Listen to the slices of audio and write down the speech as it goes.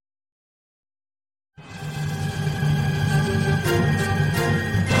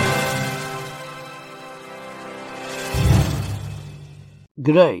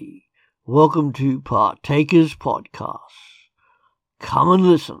G'day, welcome to Partakers Podcast. Come and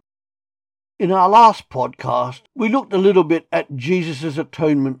listen. In our last podcast, we looked a little bit at Jesus'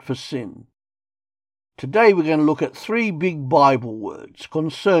 atonement for sin. Today we're going to look at three big Bible words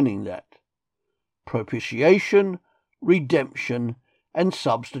concerning that: propitiation, redemption, and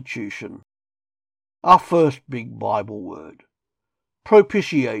substitution. Our first big Bible word: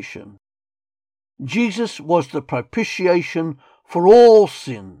 propitiation. Jesus was the propitiation for all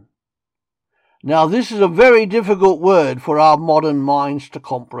sin. Now, this is a very difficult word for our modern minds to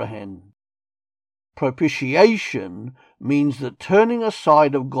comprehend. Propitiation means the turning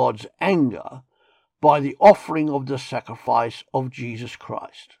aside of God's anger by the offering of the sacrifice of Jesus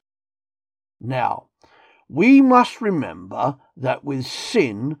Christ. Now, we must remember that with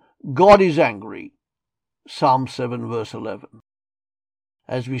sin, God is angry. Psalm 7 verse 11.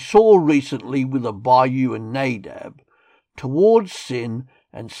 As we saw recently with Abihu and Nadab, towards sin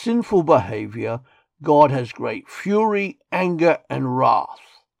and sinful behavior, God has great fury, anger, and wrath.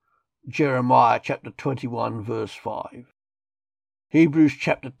 Jeremiah chapter 21 verse 5. Hebrews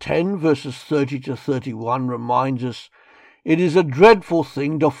chapter 10 verses 30 to 31 reminds us it is a dreadful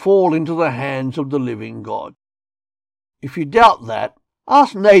thing to fall into the hands of the living God. If you doubt that,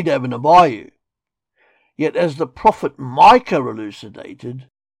 ask Nadab and Abihu. Yet as the prophet Micah elucidated,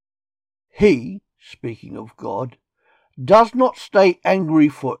 he, speaking of God, does not stay angry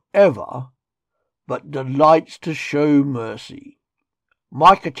forever, but delights to show mercy.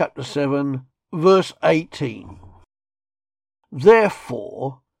 Micah chapter 7, verse 18.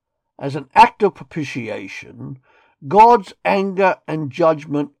 Therefore, as an act of propitiation, God's anger and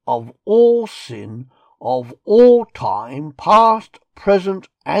judgment of all sin, of all time, past, present,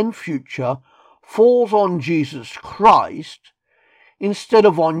 and future, falls on Jesus Christ instead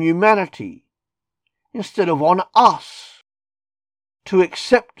of on humanity, instead of on us. To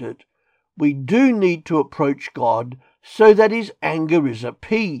accept it, we do need to approach God so that his anger is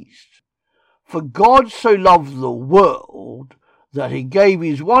appeased. For God so loved the world that he gave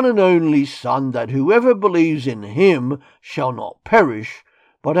his one and only Son, that whoever believes in him shall not perish,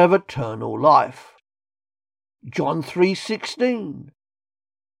 but have eternal life. John 3:16.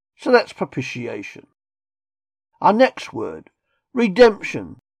 So that's propitiation. Our next word,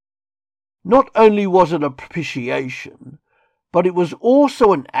 redemption. Not only was it a propitiation, but it was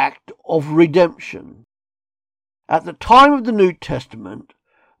also an act of redemption. At the time of the New Testament,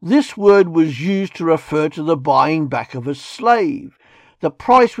 this word was used to refer to the buying back of a slave, the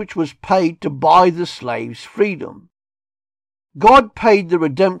price which was paid to buy the slave's freedom. God paid the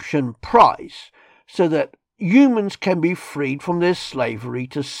redemption price so that humans can be freed from their slavery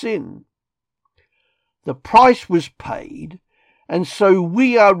to sin. The price was paid, and so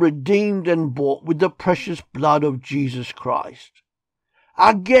we are redeemed and bought with the precious blood of Jesus Christ.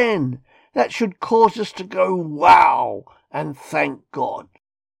 Again, that should cause us to go, wow, and thank God.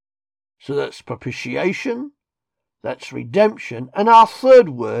 So that's propitiation, that's redemption, and our third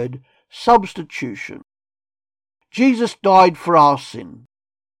word, substitution. Jesus died for our sin,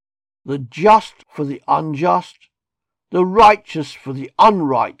 the just for the unjust, the righteous for the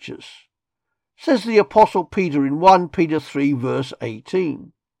unrighteous, says the Apostle Peter in 1 Peter 3 verse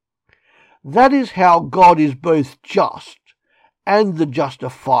 18. That is how God is both just and the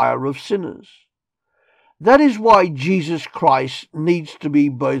justifier of sinners. That is why Jesus Christ needs to be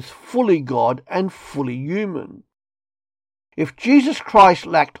both fully God and fully human. If Jesus Christ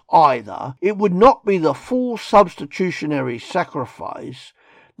lacked either, it would not be the full substitutionary sacrifice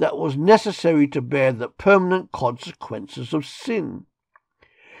that was necessary to bear the permanent consequences of sin.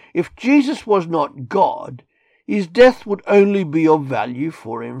 If Jesus was not God, his death would only be of value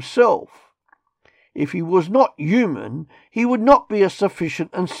for himself. If he was not human, he would not be a sufficient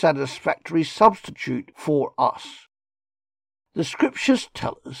and satisfactory substitute for us. The scriptures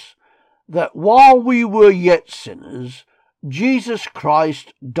tell us that while we were yet sinners, Jesus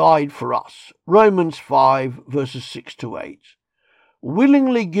Christ died for us. Romans 5 verses 6 to 8.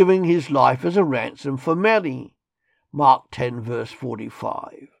 Willingly giving his life as a ransom for many. Mark 10 verse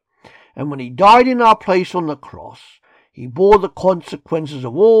 45. And when he died in our place on the cross, he bore the consequences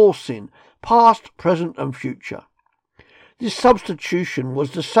of all sin, past, present, and future. This substitution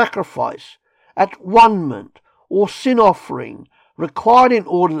was the sacrifice, atonement, or sin offering required in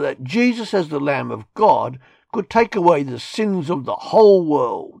order that Jesus, as the Lamb of God, could take away the sins of the whole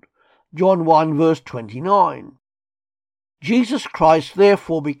world. John 1 verse 29. Jesus Christ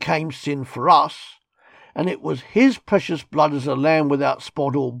therefore became sin for us, and it was his precious blood as a lamb without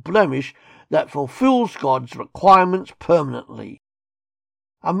spot or blemish that fulfills God's requirements permanently.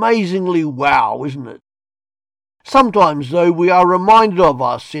 Amazingly wow, isn't it? Sometimes, though, we are reminded of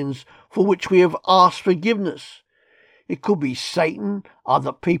our sins for which we have asked forgiveness. It could be Satan,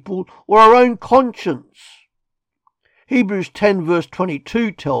 other people, or our own conscience. Hebrews 10 verse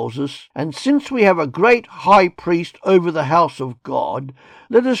 22 tells us, "And since we have a great high priest over the house of God,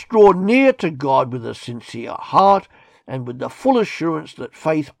 let us draw near to God with a sincere heart and with the full assurance that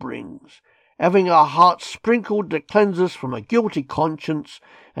faith brings, having our hearts sprinkled to cleanse us from a guilty conscience,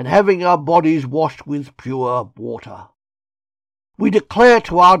 and having our bodies washed with pure water." We declare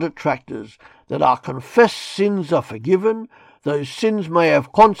to our detractors that our confessed sins are forgiven. Those sins may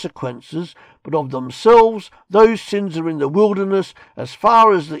have consequences, but of themselves those sins are in the wilderness as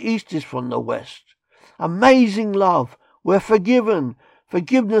far as the east is from the west. Amazing love. We're forgiven.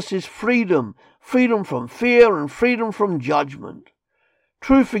 Forgiveness is freedom. Freedom from fear and freedom from judgment.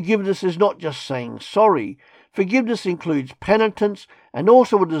 True forgiveness is not just saying sorry. Forgiveness includes penitence and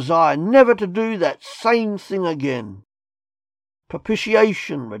also a desire never to do that same thing again.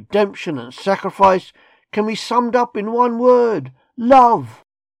 Propitiation, redemption, and sacrifice can be summed up in one word: love.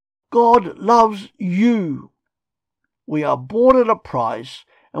 God loves you. We are bought at a price,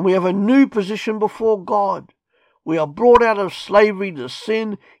 and we have a new position before God. We are brought out of slavery to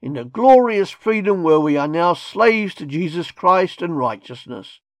sin into glorious freedom where we are now slaves to Jesus Christ and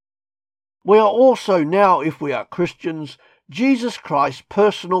righteousness. We are also now, if we are Christians, Jesus Christ's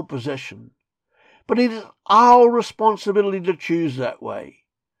personal possession. But it is our responsibility to choose that way.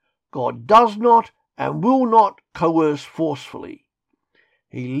 God does not and will not coerce forcefully.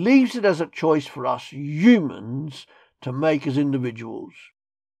 He leaves it as a choice for us humans to make as individuals.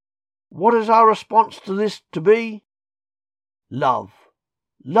 What is our response to this to be? Love.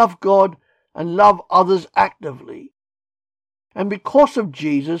 Love God and love others actively. And because of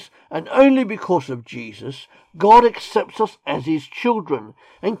Jesus, and only because of Jesus, God accepts us as his children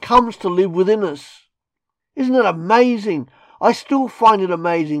and comes to live within us. Isn't it amazing? I still find it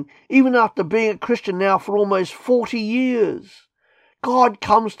amazing, even after being a Christian now for almost 40 years. God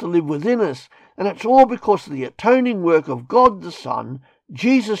comes to live within us, and it's all because of the atoning work of God the Son,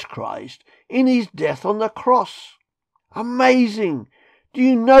 Jesus Christ, in his death on the cross. Amazing! Do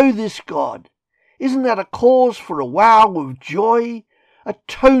you know this God? Isn't that a cause for a wow of joy?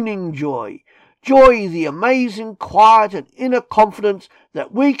 Atoning joy. Joy, the amazing quiet and inner confidence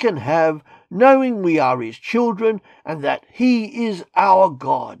that we can have knowing we are his children and that he is our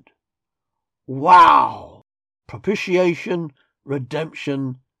God. Wow! Propitiation,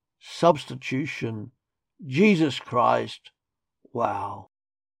 redemption, substitution, Jesus Christ. Wow.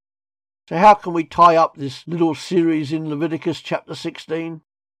 So how can we tie up this little series in Leviticus chapter 16?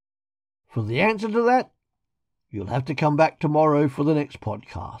 For the answer to that, you'll have to come back tomorrow for the next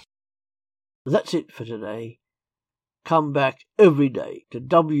podcast. That's it for today. Come back every day to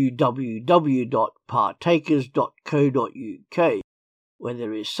www.partakers.co.uk, where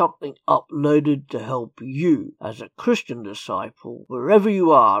there is something uploaded to help you as a Christian disciple, wherever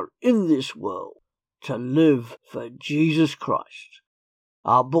you are in this world, to live for Jesus Christ.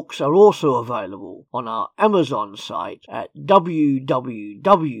 Our books are also available on our Amazon site at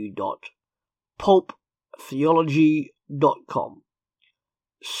www.pulptheology.com.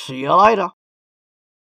 See you later.